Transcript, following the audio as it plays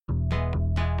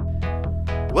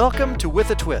Welcome to With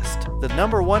a Twist, the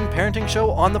 #1 parenting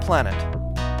show on the planet.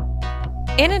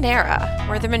 In an era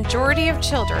where the majority of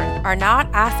children are not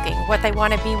asking what they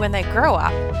want to be when they grow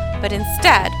up, but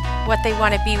instead what they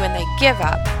want to be when they give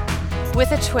up,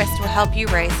 With a Twist will help you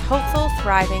raise hopeful,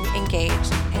 thriving,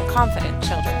 engaged, and confident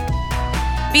children.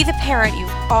 Be the parent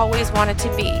you've always wanted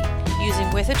to be using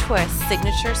With a Twist's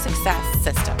signature success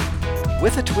system.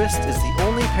 With a Twist is the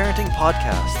only parenting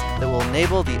podcast that will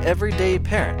enable the everyday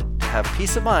parent to have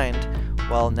peace of mind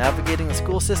while navigating the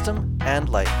school system and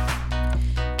life.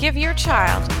 Give your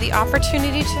child the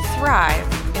opportunity to thrive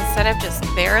instead of just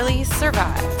barely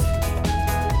survive.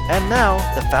 And now,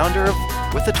 the founder of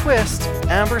With a Twist,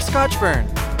 Amber Scotchburn.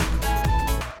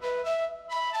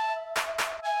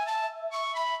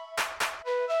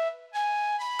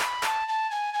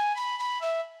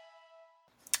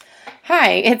 Hi,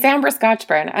 it's Amber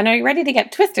Scotchburn, and are you ready to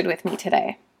get twisted with me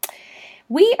today?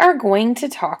 We are going to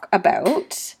talk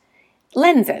about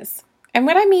lenses. And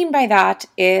what I mean by that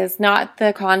is not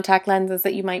the contact lenses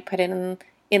that you might put in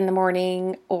the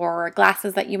morning or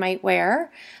glasses that you might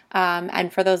wear.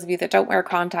 And for those of you that don't wear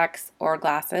contacts or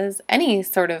glasses, any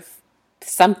sort of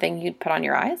something you'd put on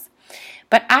your eyes.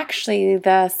 But actually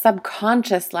the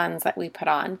subconscious lens that we put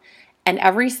on, and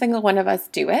every single one of us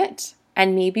do it,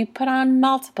 and maybe put on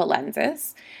multiple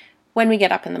lenses when we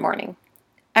get up in the morning,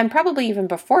 and probably even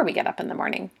before we get up in the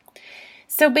morning.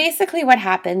 So basically what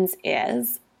happens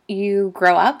is you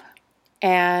grow up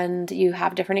and you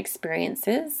have different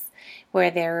experiences,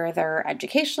 whether they're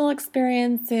educational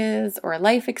experiences or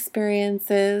life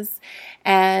experiences,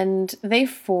 and they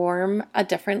form a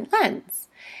different lens.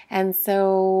 And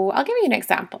so I'll give you an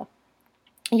example.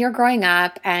 You're growing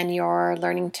up and you're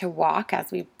learning to walk,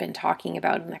 as we've been talking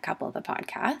about in a couple of the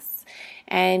podcasts,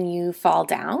 and you fall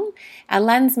down. A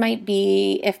lens might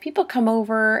be, if people come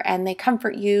over and they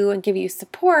comfort you and give you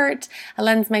support, a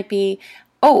lens might be,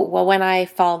 oh, well, when I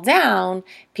fall down,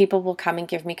 people will come and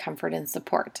give me comfort and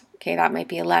support. Okay, that might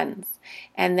be a lens.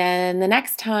 And then the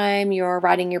next time you're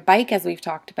riding your bike, as we've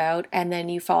talked about, and then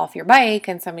you fall off your bike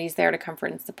and somebody's there to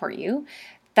comfort and support you,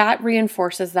 that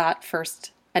reinforces that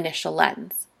first initial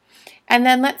lens. And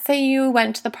then let's say you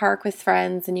went to the park with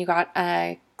friends and you got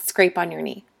a scrape on your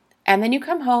knee. And then you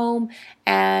come home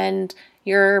and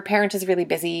your parent is really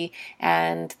busy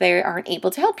and they aren't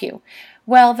able to help you.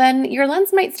 Well, then your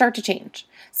lens might start to change.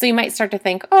 So you might start to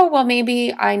think, oh, well,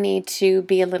 maybe I need to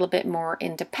be a little bit more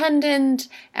independent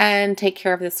and take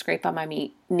care of the scrape on my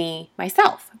knee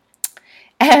myself.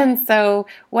 And so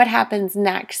what happens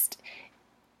next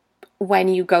when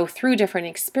you go through different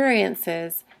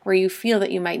experiences where you feel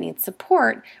that you might need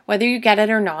support, whether you get it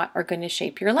or not, are going to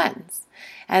shape your lens.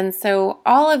 And so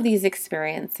all of these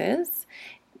experiences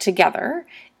together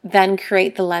then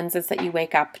create the lenses that you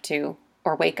wake up to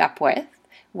or wake up with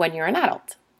when you're an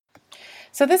adult.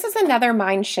 So this is another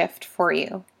mind shift for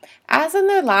you. As in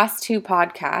the last 2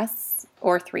 podcasts,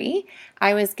 or 3,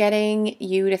 I was getting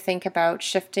you to think about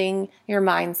shifting your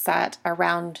mindset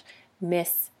around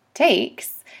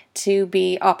mistakes to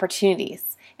be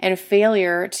opportunities, and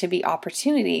failure to be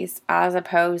opportunities as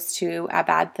opposed to a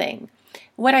bad thing.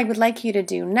 What I would like you to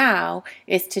do now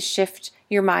is to shift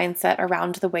your mindset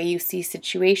around the way you see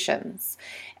situations.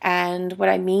 And what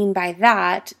I mean by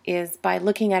that is by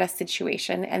looking at a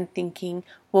situation and thinking,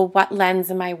 well, what lens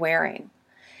am I wearing?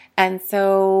 And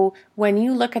so when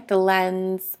you look at the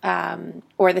lens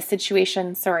or the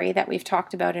situation, that we've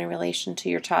talked about in relation to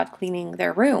your child cleaning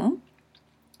their room,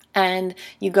 and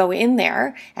you go in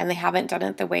there and they haven't done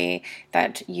it the way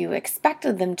that you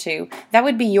expected them to, that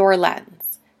would be your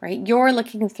lens, right? You're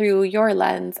looking through your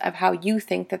lens of how you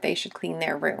think that they should clean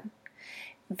their room.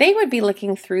 They would be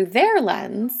looking through their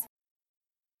lens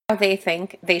how they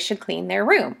think they should clean their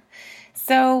room.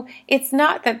 So it's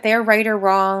not that they're right or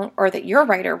wrong or that you're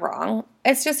right or wrong.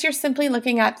 It's just you're simply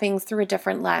looking at things through a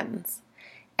different lens.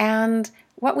 And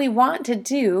what we want to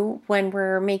do when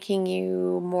we're making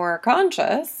you more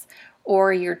conscious,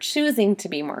 or you're choosing to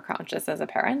be more conscious as a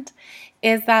parent,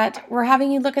 is that we're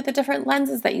having you look at the different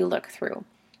lenses that you look through.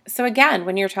 So again,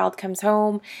 when your child comes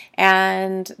home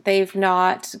and they've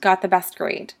not got the best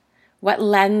grade, what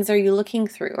lens are you looking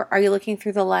through? Are you looking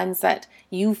through the lens that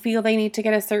you feel they need to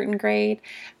get a certain grade?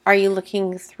 Are you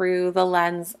looking through the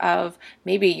lens of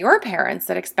maybe your parents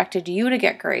that expected you to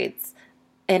get grades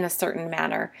in a certain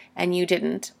manner and you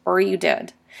didn't, or you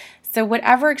did? So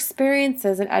whatever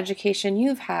experiences and education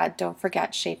you've had, don't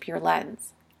forget, shape your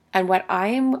lens. And what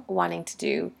I'm wanting to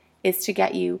do is to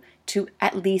get you to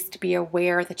at least be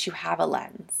aware that you have a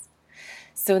lens.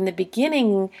 So in the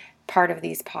beginning part of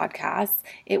these podcasts,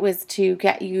 it was to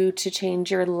get you to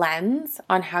change your lens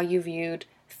on how you viewed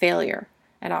failure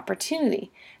and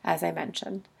opportunity, as I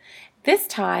mentioned. This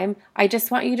time, I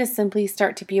just want you to simply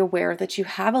start to be aware that you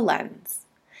have a lens.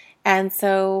 And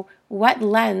so, what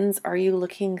lens are you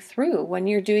looking through when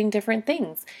you're doing different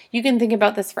things? You can think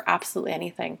about this for absolutely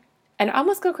anything and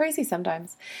almost go crazy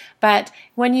sometimes. But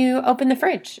when you open the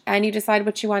fridge and you decide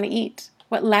what you want to eat,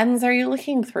 what lens are you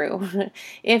looking through?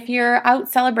 If you're out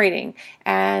celebrating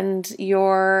and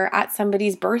you're at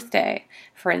somebody's birthday,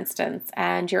 for instance,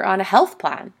 and you're on a health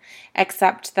plan,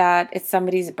 except that it's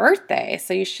somebody's birthday,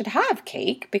 so you should have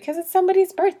cake because it's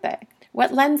somebody's birthday.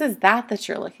 What lens is that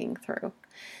you're looking through?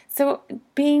 So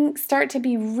start to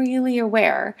be really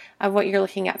aware of what you're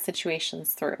looking at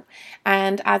situations through.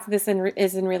 And as this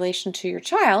is in relation to your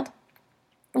child,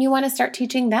 you want to start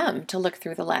teaching them to look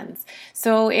through the lens.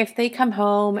 So if they come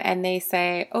home and they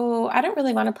say, oh, I don't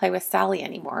really want to play with Sally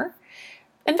anymore,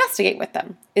 investigate with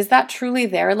them. Is that truly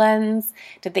their lens?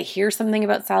 Did they hear something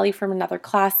about Sally from another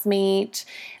classmate?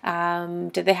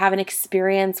 Did they have an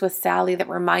experience with Sally that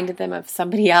reminded them of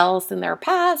somebody else in their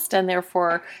past, and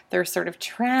therefore they're sort of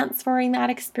transferring that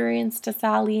experience to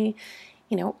Sally?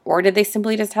 Or did they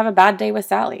simply just have a bad day with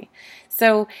Sally?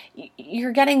 So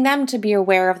you're getting them to be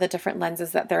aware of the different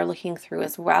lenses that they're looking through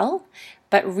as well.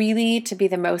 But really, to be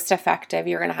the most effective,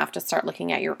 you're going to have to start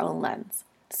looking at your own lens.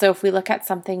 So if we look at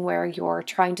something where you're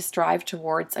trying to strive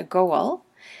towards a goal,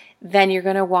 then you're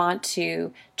going to want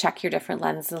to check your different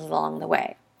lenses along the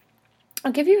way.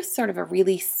 I'll give you sort of a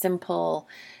really simple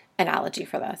analogy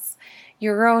for this.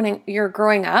 You're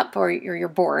growing up, or you're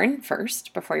born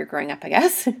first before you're growing up, I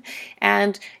guess,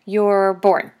 and you're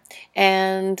born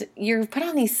and you're put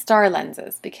on these star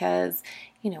lenses because,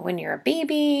 when you're a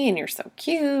baby and you're so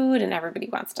cute and everybody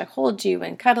wants to hold you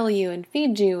and cuddle you and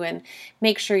feed you and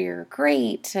make sure you're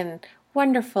great and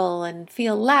wonderful and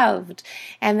feel loved,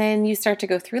 and then you start to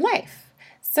go through life.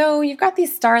 So you've got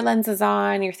these star lenses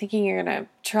on, you're thinking you're going to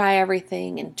try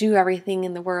everything and do everything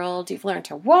in the world. You've learned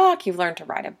to walk, you've learned to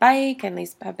ride a bike, and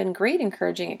these have been great,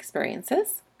 encouraging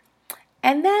experiences.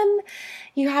 And then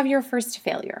you have your first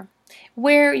failure,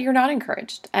 where you're not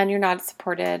encouraged and you're not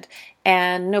supported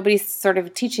and nobody's sort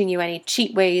of teaching you any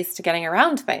cheat ways to getting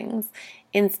around things.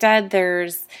 Instead,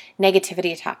 there's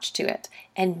negativity attached to it,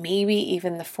 and maybe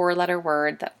even the 4-letter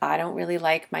word that I don't really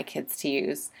like my kids to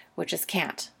use, which is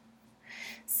can't.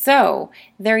 So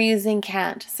they're using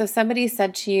can't. So somebody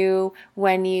said to you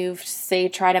when you've, say,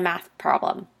 tried a math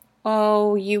problem,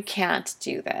 oh, you can't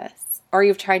do this. Or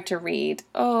you've tried to read,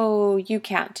 oh, you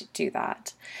can't do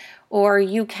that. Or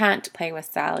you can't play with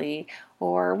Sally,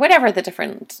 or whatever the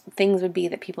different things would be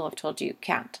that people have told you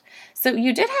can't. So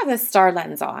you did have this star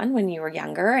lens on when you were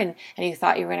younger, and you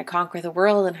thought you were going to conquer the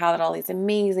world and had all these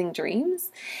amazing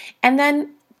dreams. And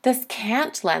then this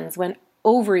can't lens went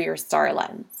over your star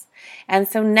lens. And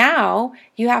so now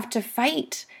you have to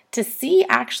fight to see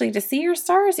your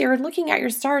stars. You're looking at your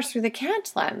stars through the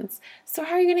can't lens. So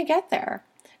how are you going to get there?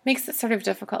 Makes it sort of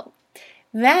difficult.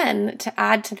 Then to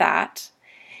add to that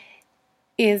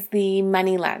is the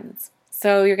money lens.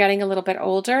 So you're getting a little bit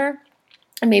older,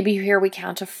 and maybe you hear we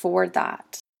can't afford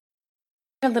that.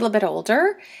 A little bit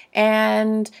older,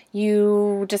 and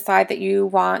you decide that you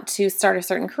want to start a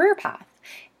certain career path,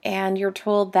 and you're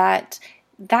told that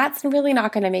that's really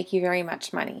not going to make you very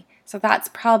much money. So that's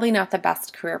probably not the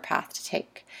best career path to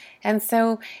take. And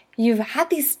so you've had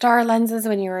these star lenses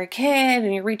when you were a kid,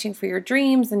 and you're reaching for your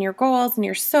dreams and your goals, and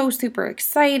you're so super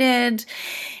excited.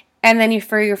 And then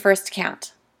for your first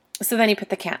can't. So then you put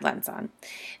the can't lens on.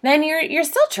 Then you're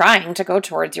still trying to go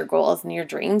towards your goals and your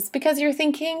dreams because you're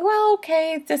thinking, well,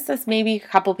 okay, this maybe a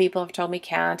couple people have told me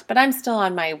can't, but I'm still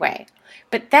on my way.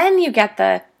 But then you get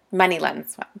the money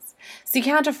lens ones. So you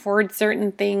can't afford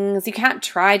certain things. You can't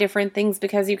try different things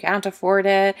because you can't afford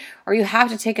it. Or you have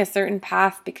to take a certain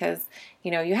path because,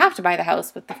 you have to buy the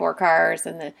house with the 4 cars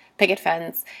and the picket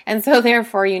fence. And so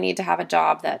therefore you need to have a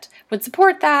job that would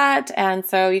support that. And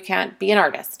so you can't be an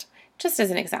artist, just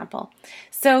as an example.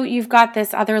 So you've got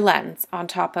this other lens on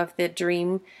top of the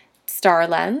dream star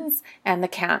lens and the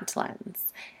can't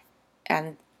lens.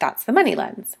 And that's the money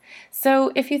lens.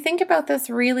 So if you think about this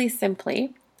really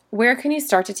simply, where can you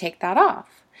start to take that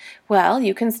off? Well,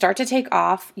 you can start to take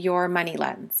off your money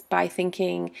lens by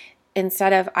thinking,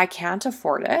 instead of I can't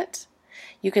afford it,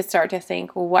 you could start to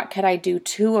think, well, what could I do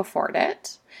to afford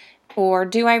it? Or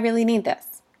do I really need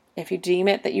this? If you deem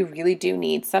it that you really do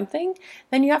need something,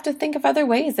 then you have to think of other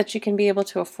ways that you can be able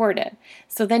to afford it.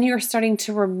 So then you're starting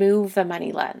to remove the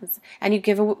money lens, and you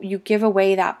give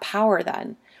away that power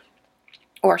then.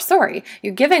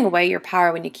 You're giving away your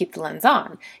power when you keep the lens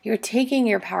on. You're taking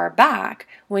your power back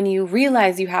when you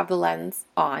realize you have the lens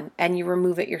on and you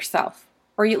remove it yourself,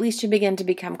 or at least you begin to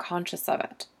become conscious of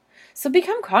it. So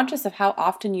become conscious of how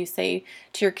often you say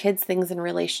to your kids things in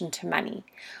relation to money,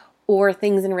 or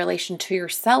things in relation to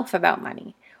yourself about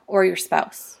money, or your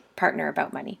spouse, partner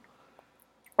about money,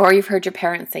 or you've heard your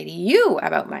parents say to you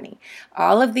about money.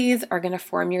 All of these are going to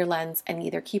form your lens and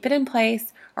either keep it in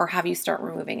place or have you start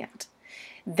removing it.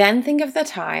 Then think of the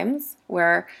times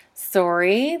where,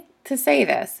 sorry to say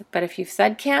this, but if you've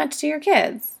said can't to your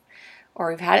kids,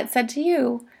 or you've had it said to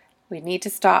you, we need to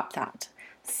stop that.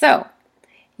 So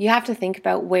you have to think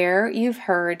about where you've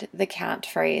heard the can't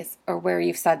phrase or where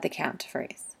you've said the can't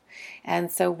phrase.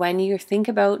 And so when you think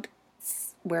about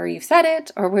where you've said it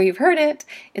or where you've heard it,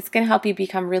 it's going to help you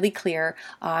become really clear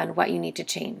on what you need to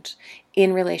change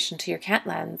in relation to your can't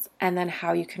lens and then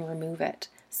how you can remove it.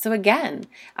 So again,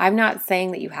 I'm not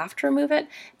saying that you have to remove it,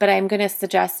 but I'm going to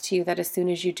suggest to you that as soon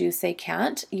as you do say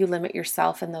can't, you limit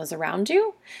yourself and those around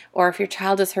you. Or if your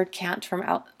child has heard can't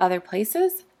from other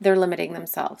places, they're limiting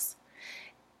themselves.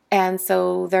 And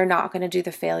so they're not going to do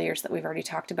the failures that we've already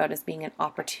talked about as being an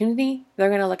opportunity. They're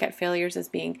going to look at failures as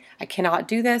being, I cannot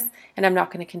do this, and I'm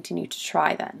not going to continue to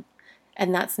try then.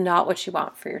 And that's not what you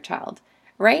want for your child,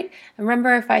 right?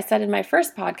 Remember, if I said in my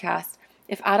first podcast,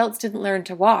 if adults didn't learn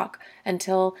to walk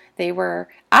until they were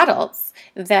adults,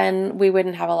 then we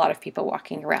wouldn't have a lot of people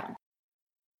walking around.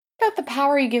 About the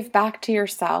power you give back to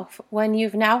yourself when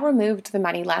you've now removed the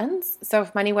money lens. So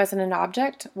if money wasn't an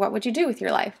object, what would you do with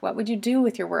your life? What would you do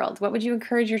with your world? What would you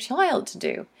encourage your child to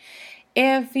do?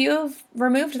 If you've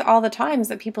removed all the times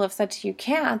that people have said to you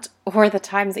can't, or the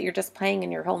times that you're just playing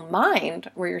in your own mind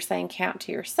where you're saying can't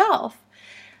to yourself,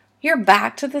 you're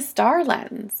back to the star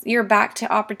lens. You're back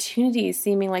to opportunities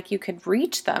seeming like you could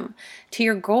reach them, to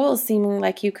your goals seeming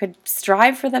like you could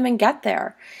strive for them and get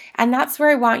there. And that's where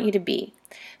I want you to be.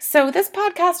 So this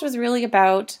podcast was really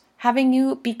about having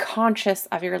you be conscious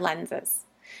of your lenses.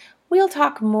 We'll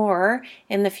talk more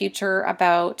in the future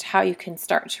about how you can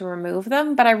start to remove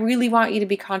them, but I really want you to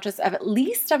be conscious of at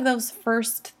least of those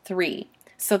first three.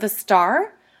 So the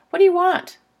star, what do you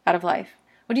want out of life?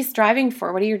 What are you striving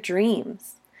for? What are your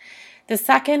dreams? The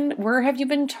second, where have you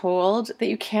been told that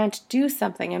you can't do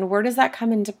something, and where does that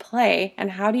come into play,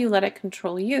 and how do you let it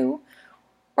control you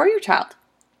or your child?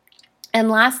 And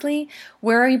lastly,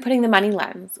 where are you putting the money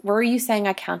lens? Where are you saying,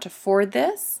 I can't afford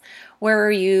this? Where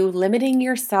are you limiting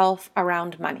yourself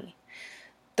around money?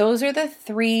 Those are the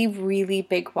three really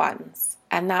big ones,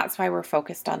 and that's why we're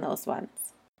focused on those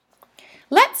ones.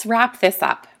 Let's wrap this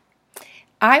up.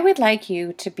 I would like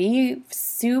you to be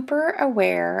super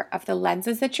aware of the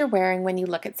lenses that you're wearing when you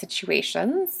look at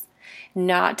situations,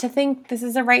 not to think this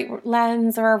is a right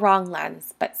lens or a wrong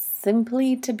lens, but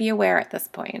simply to be aware at this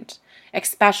point,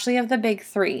 especially of the big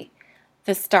three.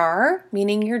 The star,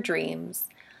 meaning your dreams,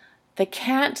 the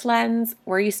can't lens,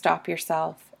 where you stop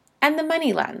yourself, and the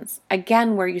money lens,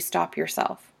 again, where you stop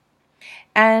yourself.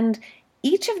 And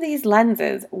each of these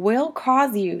lenses will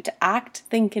cause you to act,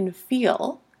 think, and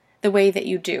feel the way that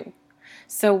you do.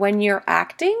 So when you're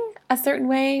acting a certain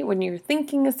way, when you're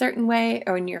thinking a certain way,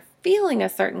 or when you're feeling a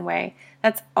certain way,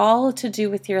 that's all to do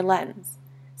with your lens.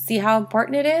 See how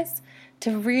important it is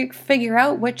to figure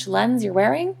out which lens you're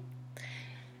wearing?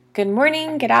 Good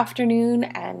morning, good afternoon,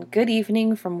 and good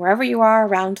evening from wherever you are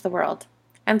around the world.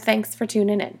 And thanks for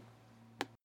tuning in.